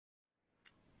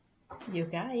You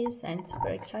guys, I'm super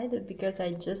excited because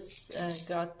I just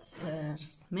got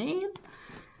mail,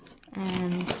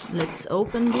 and let's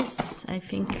open this. I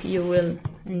think you will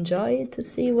enjoy to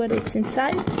see what it's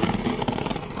inside.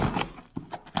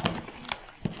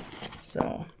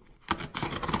 So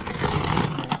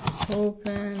let's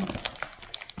open,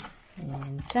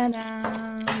 and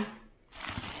ta-da!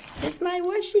 It's my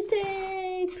washi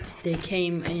tape! They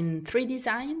came in 3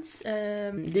 designs.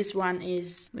 This one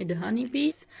is with the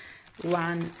honeybees,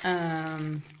 one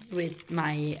with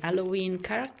my Halloween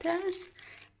characters,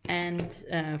 and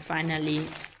finally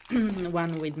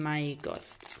one with my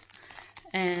ghosts.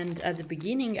 And at the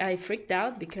beginning I freaked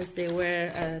out because there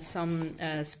were some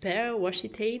spare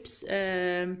washi tapes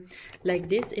like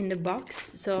this in the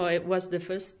box. So it was the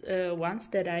first ones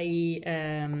that I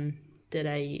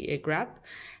grabbed.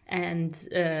 And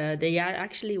they are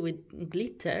actually with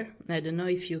glitter. I don't know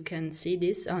if you can see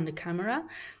this on the camera.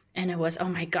 And I was, oh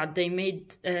my god, they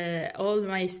made all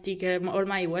my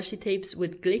washi tapes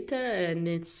with glitter, and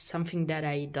it's something that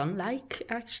I don't like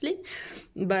actually.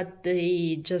 But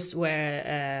they just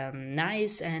were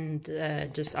nice, and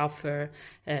just offer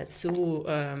two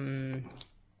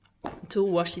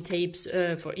washi tapes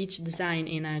for each design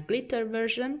in a glitter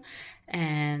version.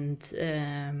 And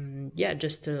yeah,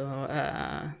 just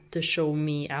to show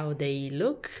me how they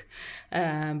look,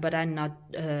 but I'm not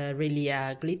really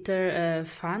a glitter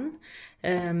fan,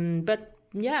 but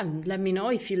yeah, let me know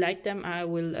if you like them. I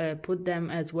will put them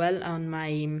as well on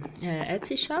my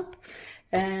Etsy shop.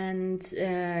 And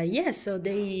yeah, so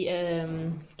they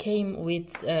came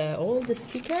with all the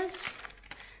stickers,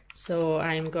 so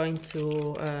I'm going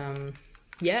to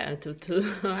yeah, to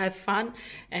have fun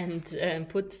and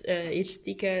put each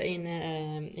sticker in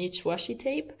each washi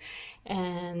tape.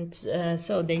 And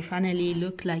so they finally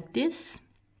look like this.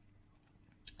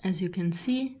 As you can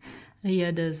see,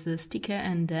 here there's the sticker,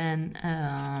 and then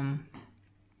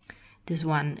this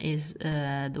one is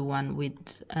the one with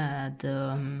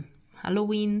the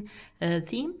Halloween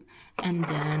theme, and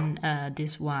then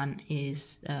this one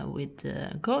is with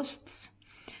the ghosts,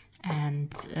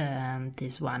 and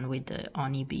this one with the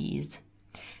honeybees.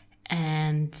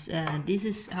 And this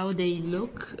is how they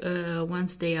look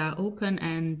once they are open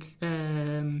and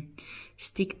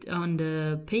sticked on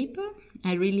the paper.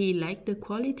 I really like the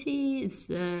quality. It's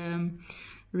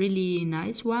really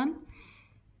nice one.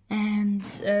 And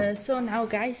so now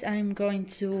guys, I'm going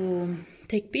to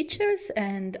take pictures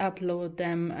and upload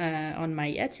them on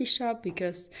my Etsy shop,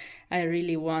 because I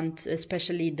really want,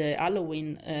 especially the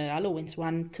Halloween's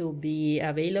one, to be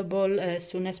available as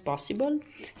soon as possible,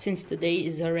 since today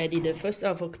is already the 1st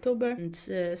of October. And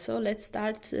so let's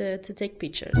start to take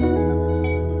pictures.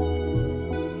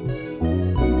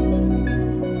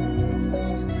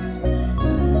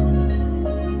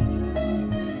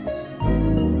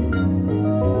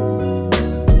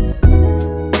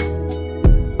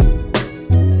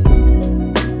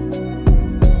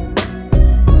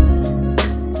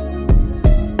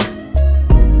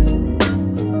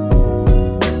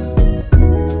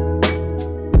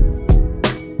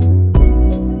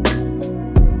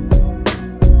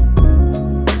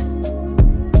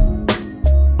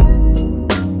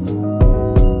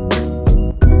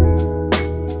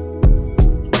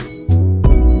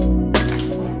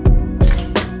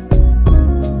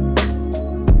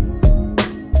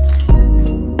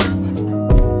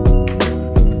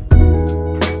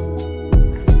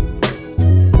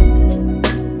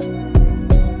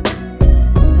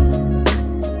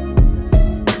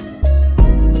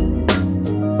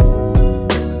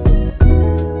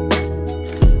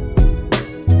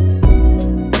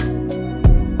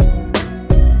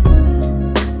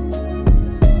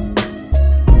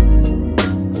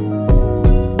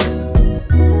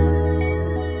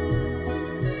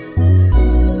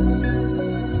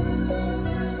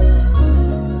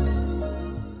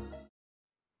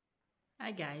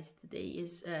 Hi guys, today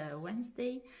is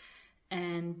Wednesday,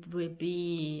 and will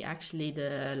be actually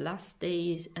the last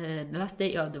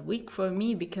day of the week for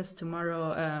me, because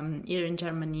tomorrow here in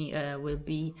Germany will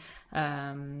be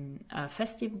a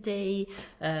festive day.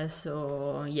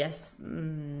 So yes,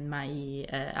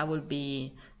 I will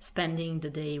be spending the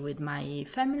day with my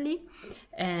family,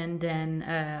 and then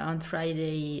on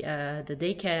Friday the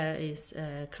daycare is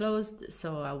closed,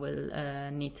 so I will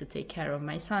need to take care of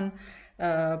my son.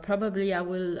 Probably I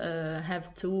will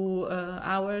have 2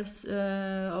 hours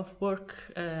of work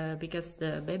because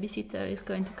the babysitter is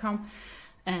going to come,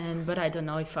 but I don't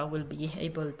know if I will be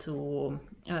able to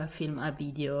film a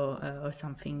video or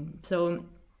something. So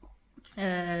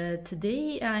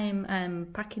today I'm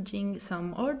packaging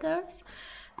some orders.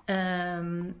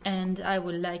 And I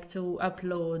would like to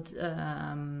upload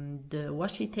the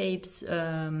washi tapes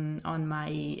on my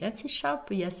Etsy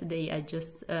shop. Yesterday I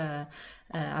just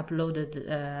uploaded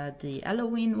the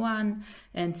Halloween one,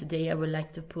 and today I would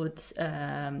like to put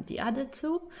the other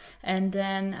two. And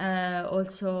then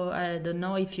also, I don't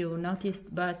know if you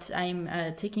noticed, but I'm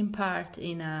taking part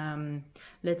in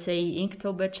let's say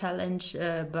Inktober challenge,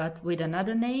 but with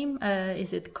another name.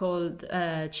 Is it called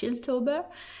Chilltober?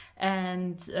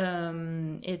 And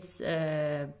it's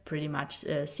pretty much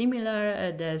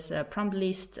similar. There's a prompt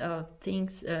list of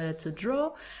things to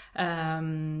draw,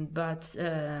 but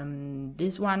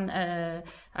this one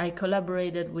I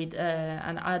collaborated with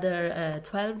another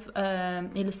 12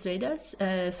 illustrators,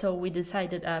 so we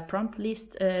decided a prompt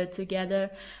list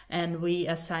together, and we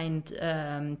assigned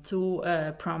 2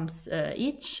 prompts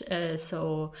each,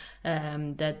 so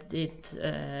that it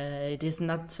is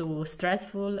not too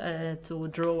stressful to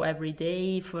draw every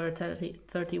day for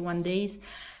 31 days.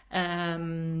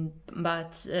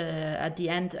 But at the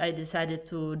end I decided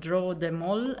to draw them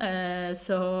all,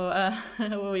 so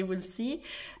we will see,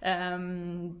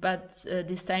 but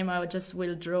this time I just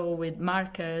will draw with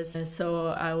markers, so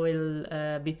I will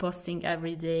be posting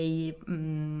every day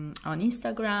on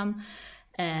Instagram.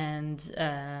 And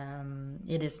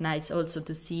it is nice also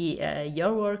to see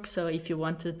your work, so if you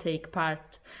want to take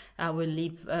part, I will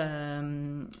leave a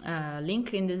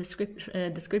link in the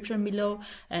description below,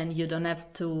 and you don't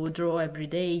have to draw every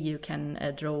day. You can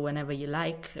draw whenever you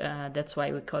like. That's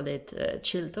why we call it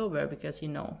Chilltober, because, you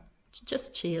know,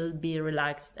 just chill, be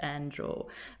relaxed, and draw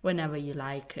whenever you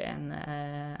like, and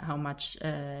how much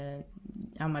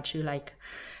you like.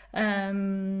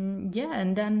 Yeah,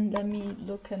 and then let me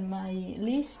look at my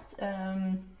list.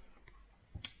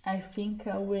 I think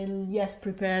I will, yes,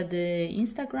 prepare the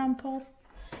Instagram posts,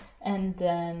 and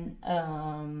then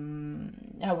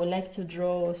I would like to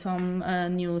draw some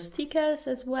new stickers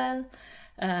as well,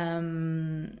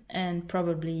 and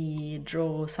probably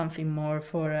draw something more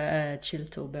for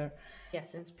Chilltober.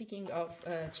 Yes, and speaking of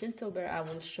Chilltober, I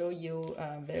will show you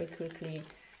very quickly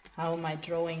how my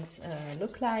drawings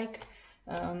look like.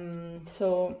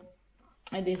 So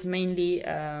it is mainly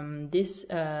this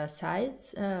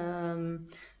sides.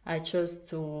 I chose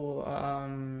to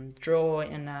draw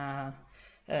in a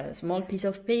small piece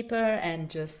of paper, and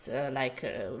just like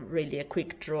really a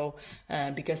quick draw,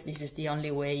 because this is the only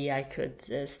way I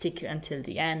could stick until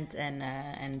the end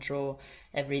and draw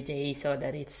every day, so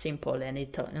that it's simple, and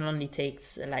it only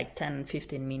takes like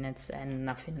 10-15 minutes and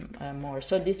nothing more.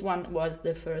 So this one was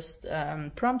the first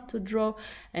prompt to draw,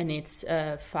 and it's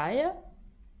fire.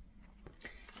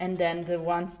 And then the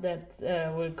ones that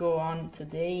will go on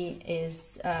today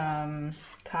is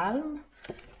calm,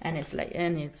 and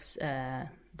it's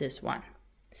this one.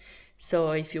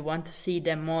 So if you want to see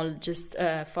them all, just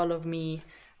follow me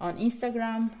on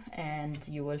Instagram, and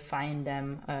you will find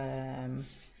them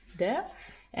there.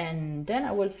 And then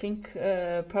I will think,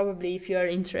 probably if you are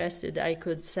interested, I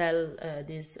could sell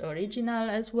this original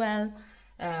as well.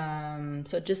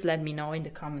 So just let me know in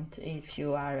the comment if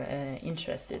you are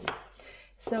interested.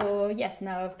 So yes,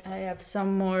 now I have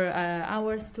some more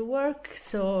hours to work,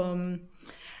 so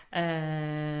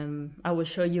I will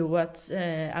show you what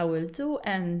I will do,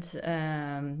 and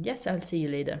yes, I'll see you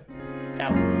later.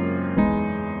 Ciao.